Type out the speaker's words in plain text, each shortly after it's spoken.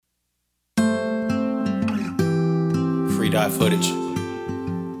pre-dot footage.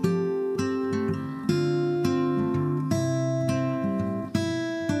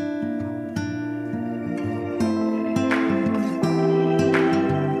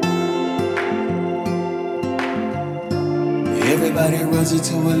 Everybody runs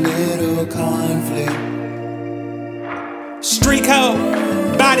into a little conflict. Street code,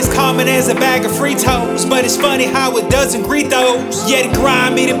 about as common as a bag of Fritos, but it's funny how it doesn't greet those. Yeah, the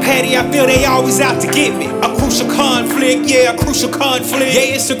grimy, the petty, I feel they always out to get me. A crucial conflict, yeah, a crucial conflict.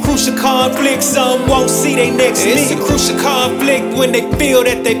 Yeah, it's a crucial conflict, some won't see they next me. It's a crucial conflict when they feel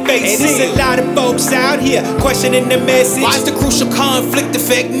that they face it. There's a lot of folks out here questioning the message. Why's the crucial conflict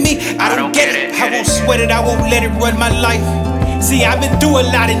affect me? I don't get it. I won't sweat it, I won't let it run my life. See, I've been through a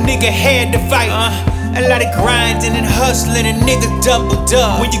lot, a nigga had to fight. A lot of grinding and hustling, a nigga double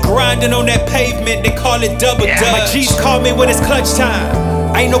dub. When you grinding on that pavement, they call it double dub. My G's call me when it's clutch time.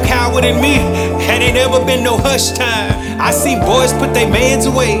 Ain't no coward in me, and ain't never been no hush time. I seen boys put their mans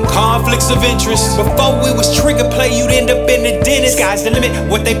away, conflicts of interest. Before we was trigger play, you'd end up in the dentist. Sky's the limit,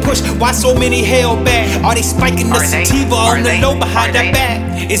 what they push, why so many held back? Are they spiking the sativa on the low behind our back?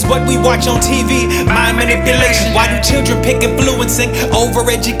 It's what we watch on TV, mind manipulation. Why do children pick influencing over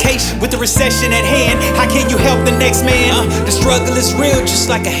education? With the recession at hand, how can you help the next man? The struggle is real, just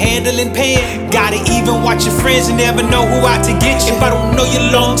like a handling pan. Gotta even watch your friends and never know who out to get you. If I don't know you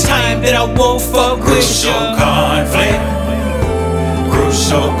long time, then I won't fuck with you. Crucial conflict.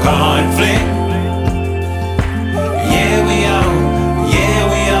 Crucial conflict. Yeah, we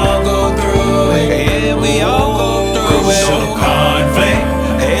all go through it. Yeah, we all go through Crucial it. conflict.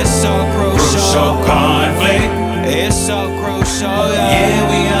 It's so crucial. Crucial conflict. It's so crucial. Yeah,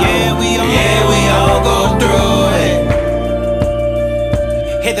 we all go through it.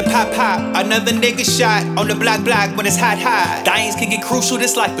 Hit the pop pop, another nigga shot on the block when it's hot. Things can get crucial,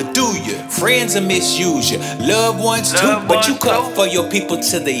 this life but do you? Friends will misuse you, loved ones too, but you cut for your people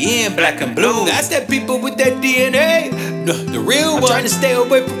to the end, black and blue. That's that people with that DNA, the real one. Trying to stay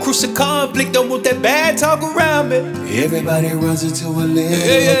away from crucial conflict, don't want that bad talk around me. Everybody runs into a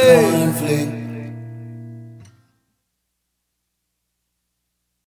little conflict.